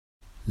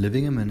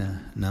Living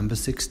Emuna, number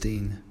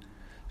 16.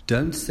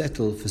 Don't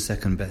settle for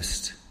second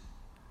best.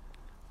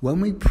 When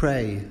we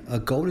pray, our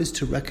goal is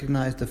to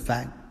recognize the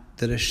fact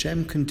that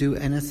Hashem can do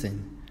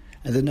anything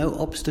and that no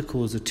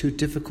obstacles are too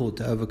difficult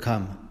to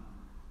overcome.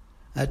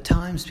 At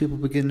times people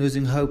begin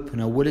losing hope and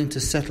are willing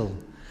to settle,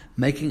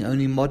 making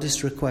only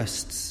modest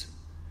requests.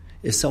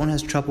 If someone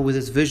has trouble with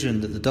his vision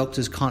that the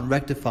doctors can't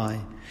rectify,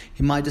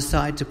 he might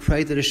decide to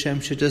pray that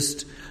Hashem should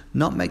just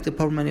not make the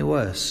problem any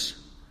worse.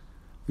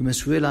 We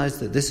must realize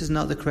that this is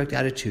not the correct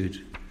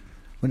attitude.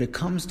 When it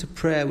comes to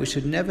prayer, we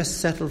should never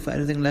settle for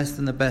anything less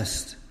than the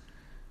best.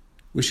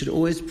 We should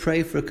always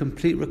pray for a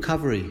complete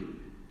recovery.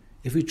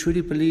 If we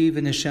truly believe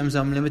in Hashem's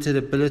unlimited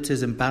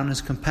abilities and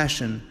boundless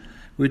compassion,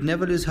 we would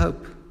never lose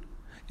hope.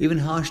 Even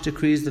harsh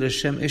decrees that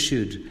Hashem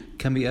issued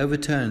can be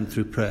overturned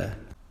through prayer.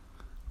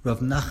 Rav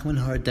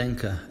Nachman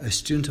Horodenka, a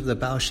student of the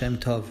Baal Shem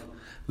Tov,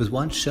 was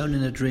once shown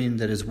in a dream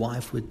that his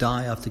wife would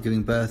die after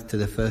giving birth to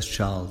their first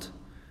child.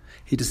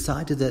 He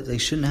decided that they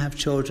shouldn't have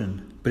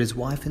children, but his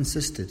wife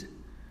insisted.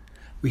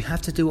 "We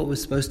have to do what we're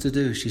supposed to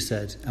do," she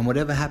said, "and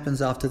whatever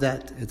happens after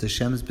that is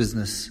Hashem's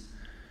business."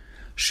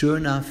 Sure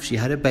enough, she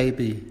had a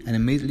baby and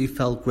immediately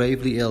fell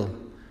gravely ill.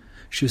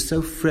 She was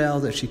so frail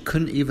that she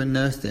couldn't even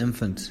nurse the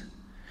infant.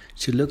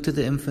 She looked at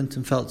the infant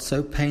and felt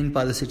so pained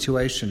by the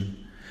situation.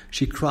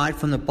 She cried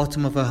from the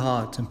bottom of her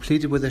heart and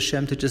pleaded with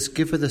Hashem to just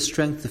give her the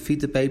strength to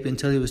feed the baby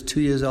until he was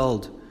 2 years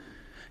old.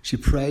 She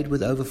prayed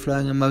with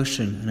overflowing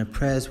emotion and her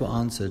prayers were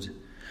answered.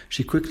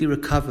 She quickly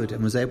recovered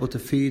and was able to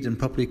feed and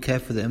properly care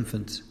for the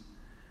infant.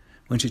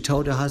 When she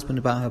told her husband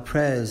about her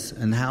prayers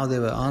and how they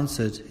were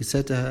answered, he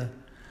said to her,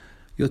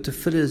 "Your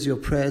tefillahs, your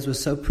prayers were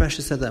so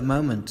precious at that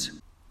moment.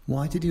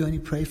 Why did you only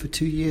pray for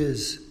 2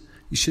 years?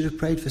 You should have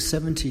prayed for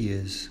 70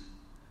 years.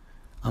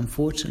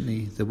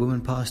 Unfortunately, the woman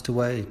passed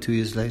away 2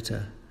 years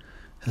later.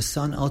 Her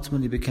son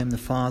ultimately became the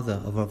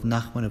father of Rav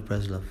Nachman of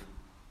Breslov.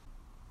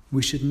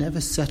 We should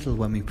never settle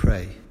when we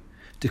pray.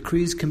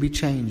 Decrees can be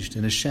changed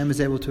and Hashem is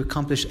able to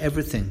accomplish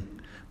everything.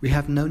 We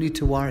have no need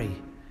to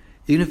worry.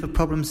 Even if a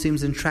problem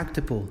seems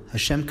intractable,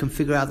 Hashem can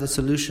figure out the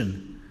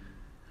solution.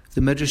 The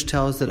Midrash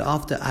tells that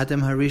after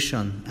Adam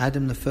Harishon,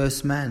 Adam the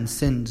first man,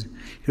 sinned,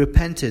 he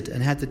repented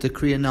and had the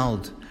decree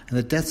annulled, and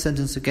the death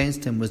sentence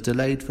against him was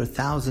delayed for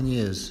 1,000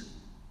 years.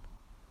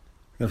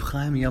 Rav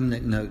Chaim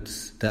Yomnik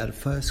notes that at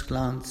first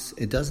glance,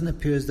 it doesn't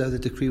appear as though the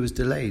decree was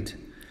delayed.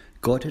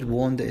 God had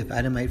warned that if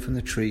Adam ate from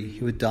the tree,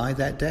 he would die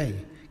that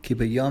day. Ki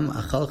b'yom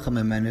achalcha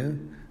memenu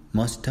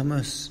mos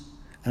tamus.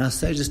 And our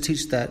sages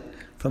teach that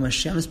from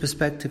Hashem's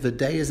perspective, a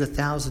day is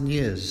 1,000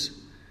 years.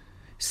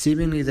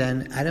 Seemingly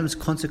then, Adam's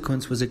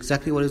consequence was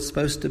exactly what it was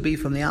supposed to be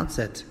from the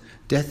outset,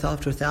 death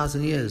after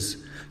 1,000 years.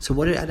 So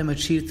what did Adam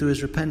achieve through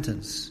his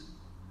repentance?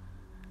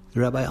 The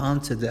rabbi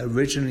answered that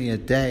originally a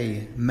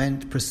day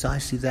meant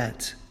precisely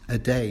that, a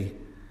day.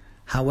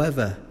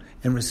 However,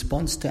 in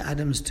response to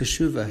Adam's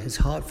teshuvah, his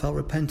heartfelt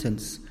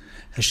repentance,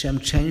 Hashem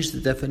changed the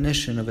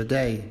definition of a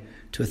day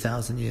to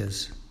 1,000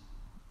 years.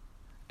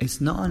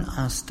 It's not on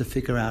us to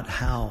figure out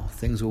how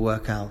things will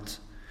work out.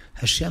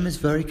 Hashem is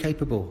very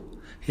capable.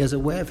 He has a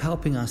way of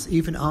helping us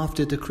even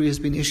after a decree has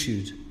been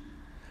issued.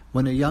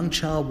 When a young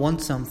child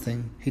wants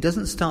something, he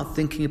doesn't start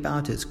thinking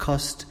about its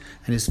cost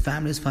and his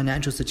family's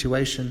financial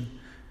situation.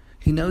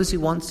 He knows he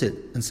wants it,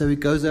 and so he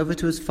goes over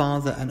to his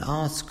father and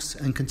asks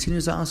and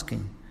continues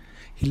asking.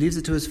 He leaves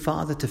it to his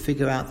father to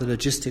figure out the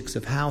logistics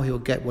of how he will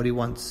get what he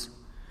wants.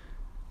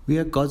 We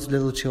are God's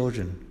little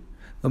children.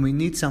 When we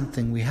need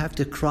something, we have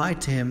to cry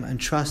to him and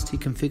trust he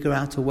can figure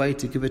out a way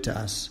to give it to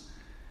us.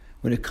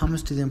 When it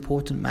comes to the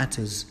important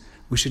matters,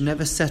 we should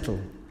never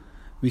settle.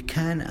 We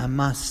can and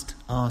must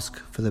ask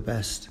for the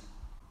best.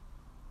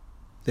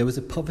 There was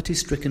a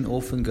poverty-stricken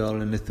orphan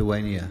girl in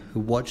Lithuania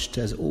who watched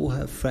as all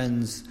her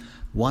friends,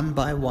 one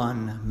by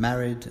one,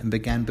 married and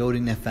began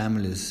building their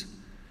families.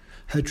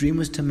 Her dream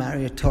was to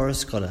marry a Torah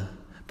scholar,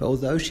 but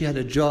although she had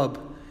a job,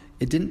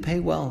 it didn't pay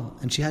well,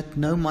 and she had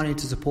no money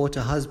to support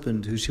her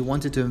husband, who she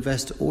wanted to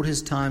invest all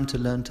his time to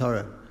learn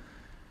Torah.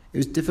 It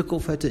was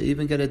difficult for her to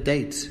even get a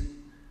date.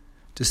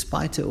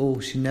 Despite it all,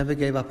 she never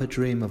gave up her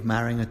dream of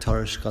marrying a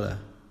Torah scholar.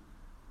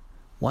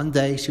 One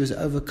day, she was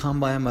overcome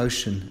by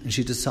emotion, and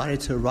she decided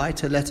to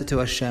write a letter to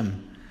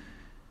Hashem.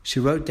 She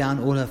wrote down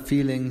all her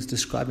feelings,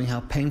 describing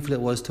how painful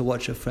it was to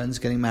watch her friends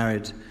getting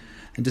married,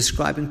 and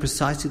describing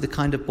precisely the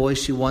kind of boy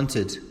she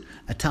wanted,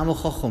 a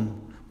Talmid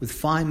Chacham with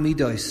fine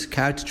midos,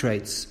 character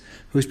traits,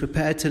 who was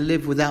prepared to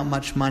live without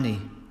much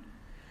money.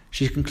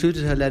 She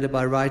concluded her letter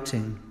by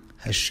writing,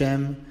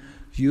 "Hashem,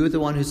 you are the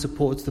one who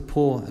supports the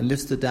poor and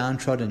lifts the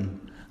downtrodden.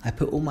 I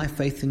put all my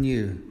faith in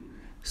you."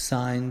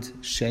 Signed,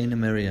 Shana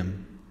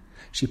Miriam.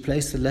 She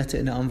placed the letter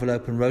in an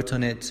envelope and wrote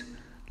on it,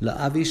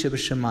 "La'avi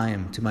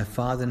shebashamayim," to my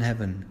Father in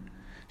heaven.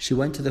 She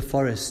went to the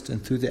forest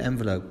and threw the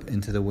envelope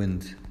into the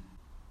wind.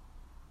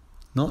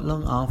 Not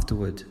long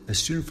afterward, a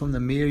student from the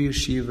Mir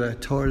Yeshiva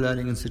Torah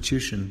Learning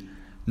Institution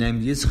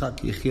named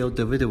Yitzchak Yechiel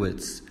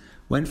Davidowitz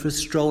went for a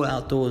stroll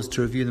outdoors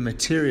to review the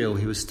material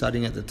he was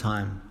studying at the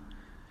time.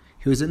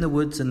 He was in the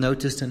woods and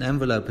noticed an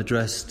envelope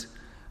addressed,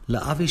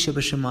 La'avi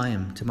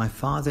Shebashamayim, to my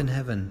Father in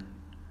heaven.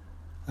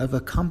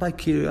 Overcome by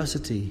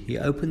curiosity, he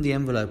opened the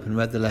envelope and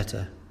read the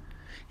letter.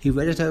 He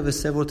read it over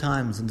several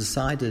times and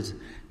decided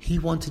he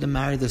wanted to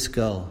marry this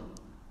girl.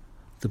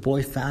 The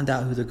boy found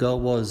out who the girl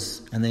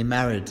was, and they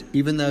married,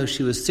 even though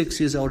she was 6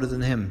 years older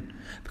than him,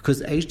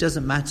 because age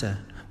doesn't matter.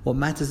 What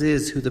matters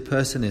is who the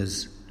person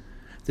is.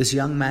 This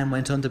young man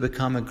went on to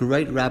become a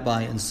great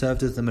rabbi and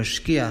served as the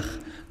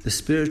mashgiach, the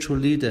spiritual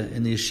leader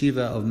in the yeshiva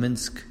of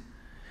Minsk.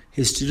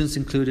 His students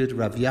included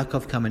Rav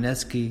Yaakov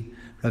Kamenetsky,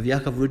 Rav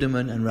Yaakov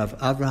Ruderman, and Rav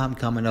Avraham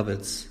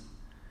Kamenovitz.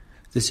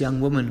 This young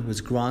woman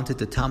was granted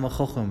the Talmid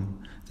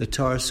Chacham, the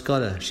Torah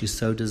scholar she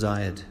so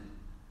desired.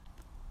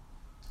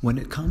 When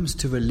it comes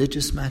to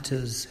religious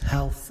matters,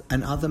 health,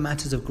 and other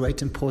matters of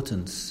great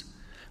importance,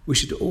 we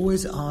should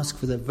always ask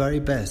for the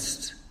very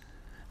best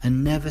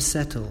and never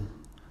settle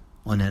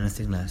on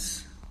anything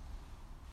less.